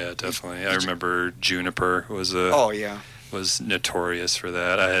 Yeah, definitely. I remember Juniper was notorious for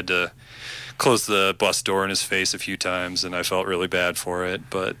that. I had to close the bus door in his face a few times, and I felt really bad for it,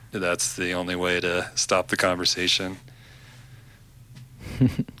 but that's the only way to stop the conversation.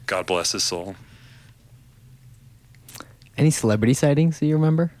 God bless his soul. Any celebrity sightings that you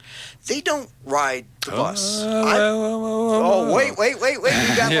remember? They don't ride the bus. Whoa. Wait.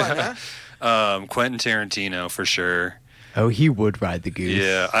 You got one, huh? Quentin Tarantino, for sure. Oh, he would ride the Goose.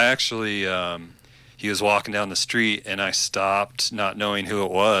 Yeah, I actually, he was walking down the street, and I stopped, not knowing who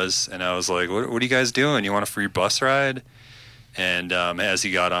it was, and I was like, what are you guys doing? You want a free bus ride? And as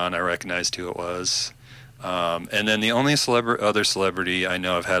he got on, I recognized who it was. And then the only other celebrity I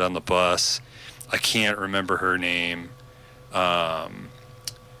know I've had on the bus, I can't remember her name.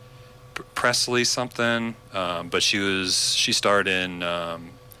 Presley something, but she starred in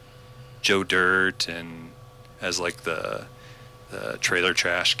Joe Dirt and as like the trailer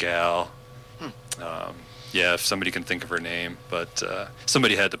trash gal. Yeah, if somebody can think of her name, but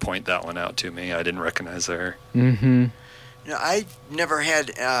somebody had to point that one out to me. I didn't recognize her. Mm-hmm. I've never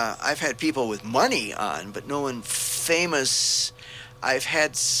had. I've had people with money on, but no one famous. I've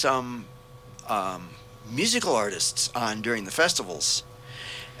had some musical artists on during the festivals.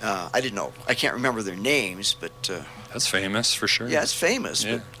 I didn't know. I can't remember their names, but That's famous for sure. yeah, it's famous.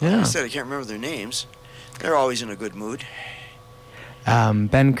 Yeah. But like I said, I can't remember their names. They're always in a good mood.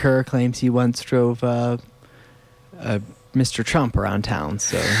 Ben Kerr claims he once drove Mr. Trump around town.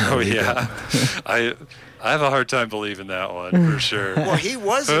 So Oh yeah, I have a hard time believing that one for sure. Well, he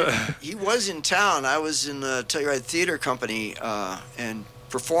was in town. I was in the Telluride Theater Company and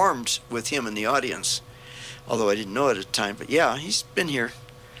performed with him in the audience, although I didn't know it at the time. But yeah, he's been here.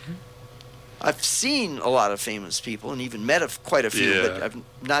 I've seen a lot of famous people and even met quite a few, Yeah. but I'm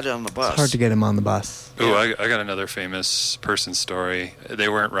not on the bus. it's hard to get him on the bus. Oh, I got another famous person story. They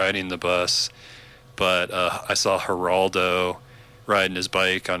weren't riding the bus, but I saw Geraldo riding his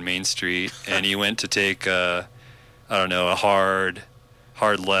bike on Main Street, and he went to take a hard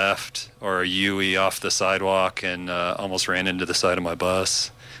left or a U-ey off the sidewalk and almost ran into the side of my bus.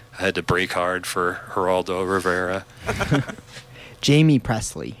 I had to brake hard for Geraldo Rivera. Jamie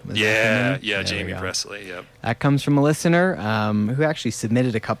Presley. Was that her name? Yeah, There we Jamie go. Presley, yep. That comes from a listener who actually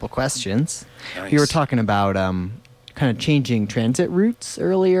submitted a couple questions. Nice. We were talking about kind of changing transit routes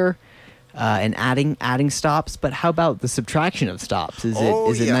earlier and adding stops, but how about the subtraction of stops? Is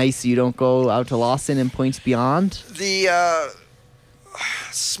it yeah. nice you don't go out to Lawson and points beyond? The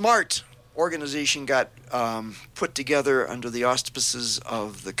SMART organization got put together under the auspices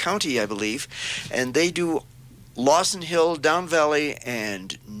of the county, I believe, and they do Lawson Hill, Down Valley,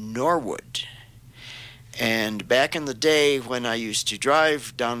 and Norwood. And back in the day when I used to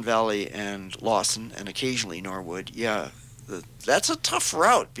drive Down Valley and Lawson and occasionally Norwood, that's a tough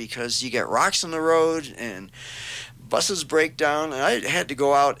route because you get rocks in the road and buses break down. And I had to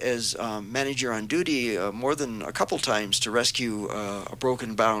go out as manager on duty more than a couple times to rescue a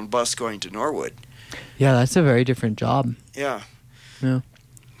broken bound bus going to Norwood. Yeah, that's a very different job. Yeah. Yeah.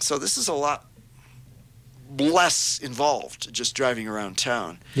 So this is a lot less involved just driving around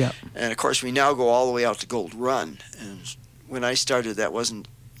town. Yeah. And of course we now go all the way out to Gold Run, and when I started that wasn't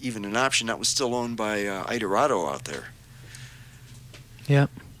even an option. That was still owned by Idorado out there.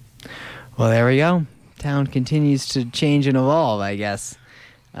 Yep. Well, there we go. Town continues to change and evolve, I guess.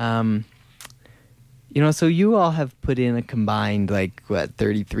 So you all have put in a combined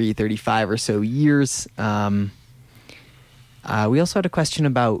 33, 35 or so years. We also had a question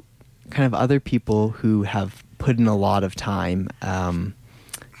about kind of other people who have put in a lot of time,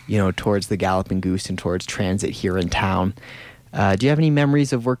 towards the Galloping Goose and towards transit here in town. Do you have any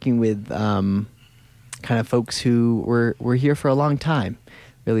memories of working with kind of folks who were here for a long time?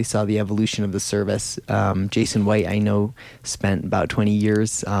 Really saw the evolution of the service. Jason White, I know, spent about 20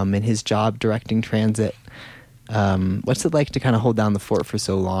 years in his job directing transit. What's it like to kind of hold down the fort for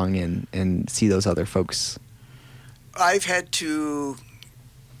so long and see those other folks? I've had to...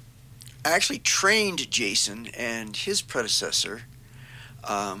 I actually trained Jason and his predecessor,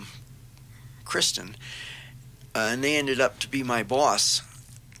 Kristen, and they ended up to be my boss.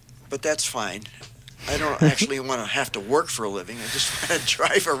 But that's fine. I don't actually want to have to work for a living. I just want to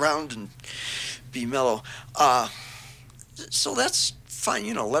drive around and be mellow. So that's fine.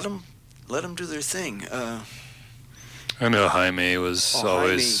 Let them do their thing. I know Jaime was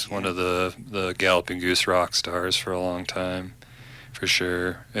always Jaime, one of the Galloping Goose rock stars for a long time, for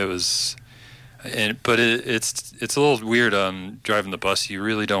sure. It was, but it's a little weird on driving the bus. You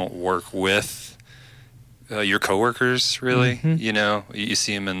really don't work with your coworkers, really. Mm-hmm. You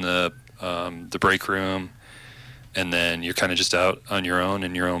see them in the break room, and then you're kind of just out on your own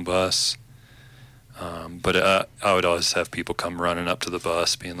in your own bus. But I would always have people come running up to the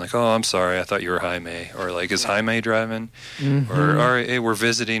bus being like, "Oh, I'm sorry, I thought you were Jaime," or like, "Is Jaime driving?" Mm-hmm. Or hey, we're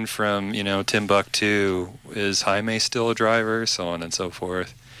visiting from Timbuktu. Is Jaime still a driver? So on and so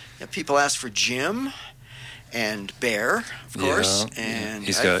forth. Yeah, people ask for Jim and Bear, of course. Yeah, And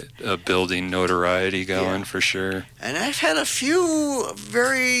he's got a building notoriety going for sure. And I've had a few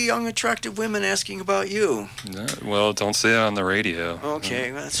very young, attractive women asking about you. No, well, don't say it on the radio.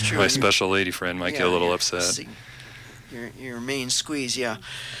 Okay, well, that's true. My special lady friend might get a little upset. Your main squeeze, yeah.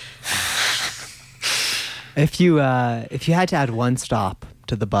 If you had to add one stop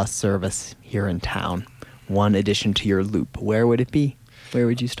to the bus service here in town, one addition to your loop, where would it be? Where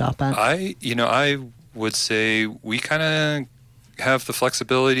would you stop at? I would say we kind of have the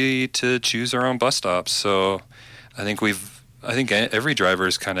flexibility to choose our own bus stops. So I think every driver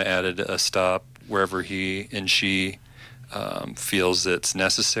has kind of added a stop wherever he and she feels it's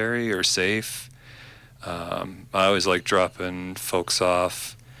necessary or safe. I always like dropping folks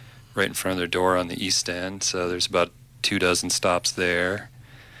off right in front of their door on the east end. So there's about 24 stops there.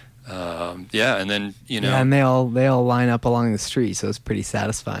 And then and they all line up along the street, so it's pretty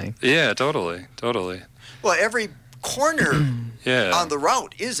satisfying. Yeah, totally. Well, every corner on the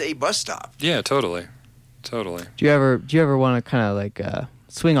route is a bus stop. Yeah, totally. Do you ever want to kind of like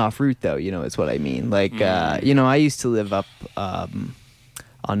swing off route though? Is what I mean. Like I used to live up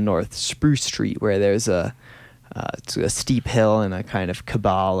on North Spruce Street, where there's it's a steep hill and a kind of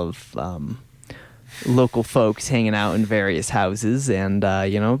cabal of local folks hanging out in various houses, and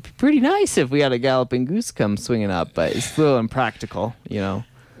it'd be pretty nice if we had a Galloping Goose come swinging up, but it's a little impractical,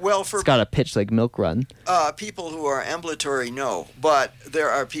 Well, it's got a pitch like Milk Run. People who are ambulatory, no, but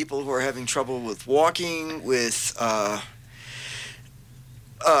there are people who are having trouble with walking, with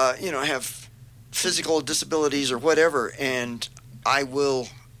have physical disabilities or whatever, and I will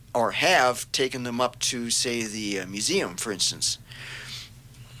or have taken them up to, say, the museum, for instance.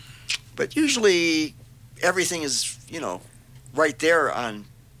 But usually everything is, right there on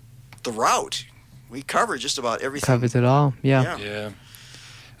the route. We cover just about everything. Covers it all, yeah. Yeah.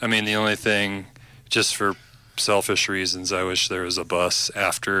 I mean, the only thing, just for selfish reasons, I wish there was a bus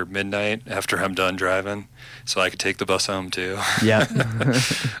after midnight, after I'm done driving, so I could take the bus home too. Yeah.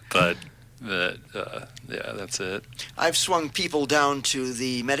 But that's it. I've swung people down to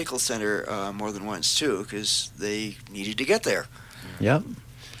the medical center more than once too, because they needed to get there. Yep.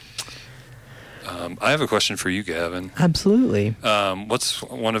 I have a question for you, Gavin. Absolutely. What's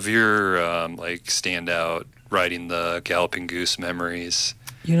one of your standout riding the Galloping Goose memories?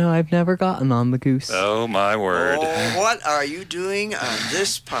 I've never gotten on the Goose. Oh, my word. Oh, what are you doing on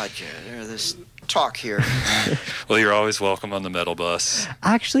this podcast, or this talk here? Well, you're always welcome on the metal bus.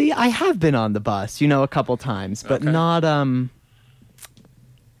 Actually, I have been on the bus, a couple times, but not, and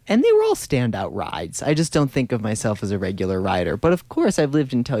they were all standout rides. I just don't think of myself as a regular rider. But of course, I've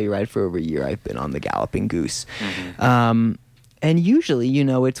lived in Telluride for over a year. I've been on the Galloping Goose. Mm-hmm. And usually,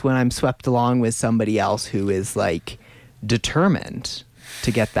 it's when I'm swept along with somebody else who is, like, determined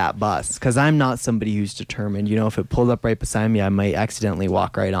to get that bus, because I'm not somebody who's determined. If it pulled up right beside me, I might accidentally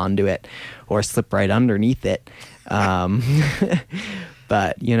walk right onto it or slip right underneath it. But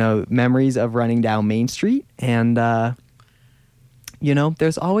memories of running down Main Street, and there's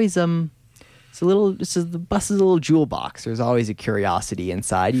always the bus is a little jewel box. There's always a curiosity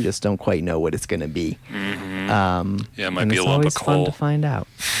inside. You just don't quite know what it's going to be. Mm-hmm. It might be a lump of coal. It's always fun to find out.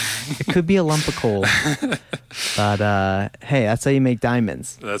 It could be a lump of coal. But hey, that's how you make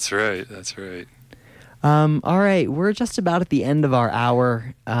diamonds. That's right. All right, we're just about at the end of our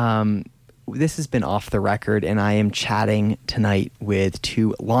hour. This has been Off the Record, and I am chatting tonight with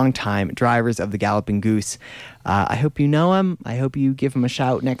two longtime drivers of the Galloping Goose. I hope you know them. I hope you give them a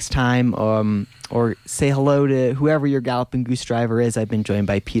shout next time, or say hello to whoever your Galloping Goose driver is. I've been joined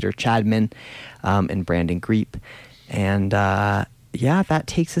by Peter Chadman and Brandon Greip. And that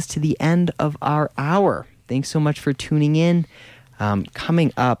takes us to the end of our hour. Thanks so much for tuning in.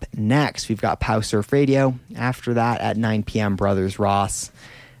 Coming up next, we've got Pow Surf Radio. After that, at 9 p.m., Brothers Ross.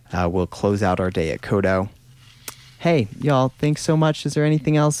 We'll close out our day at Kodo. Hey, y'all, thanks so much. Is there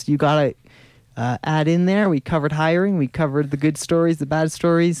anything else you got to add in there? We covered hiring. We covered the good stories, the bad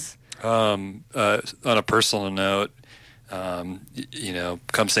stories. On a personal note,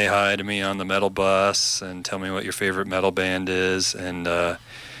 come say hi to me on the metal bus and tell me what your favorite metal band is. And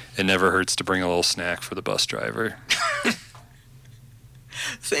it never hurts to bring a little snack for the bus driver.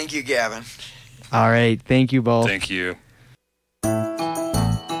 Thank you, Gavin. All right. Thank you both. Thank you.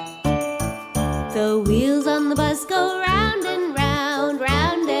 The wheels on the bus go round and round,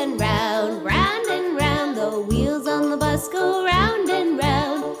 round and round, round and round. The wheels on the bus go round and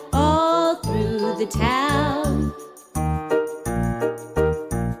round, all through the town.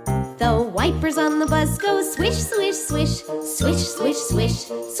 The wipers on the bus go swish, swish, swish, swish, swish, swish,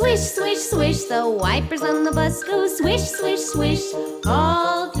 swish, swish, swish. The wipers on the bus go swish, swish, swish,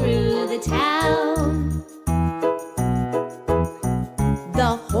 all through the town.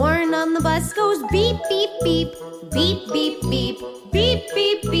 The horn on the bus goes beep, beep, beep, beep, beep, beep, beep,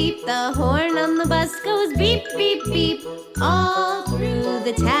 beep, beep. The horn on the bus goes beep, beep, beep, all through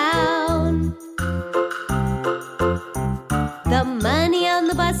the town. The money on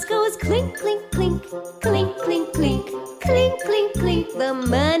the bus goes clink, clink, clink, clink, clink, clink, clink, clink, clink. The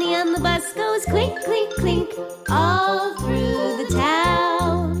money on the bus goes clink, clink, clink, all through the town.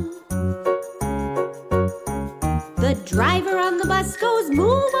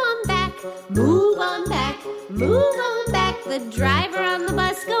 move on back, move on back. The driver on the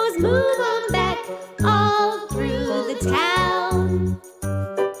bus goes, move on back, all through the town.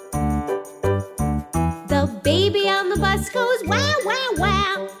 The baby on the bus goes, wow, wow,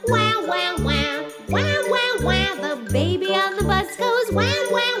 wow, wow, wow, wow, wow, wow, wow. The baby on the bus goes, wow,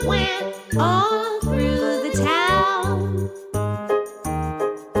 wow, wow, all through the town.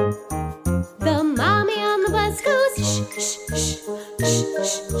 The mommy on the bus goes, shh, shh, shh, shh,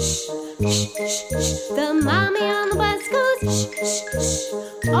 shh, shh, shh. The mommy on the bus goes, shh, shh,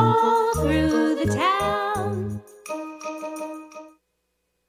 shh, all through the town.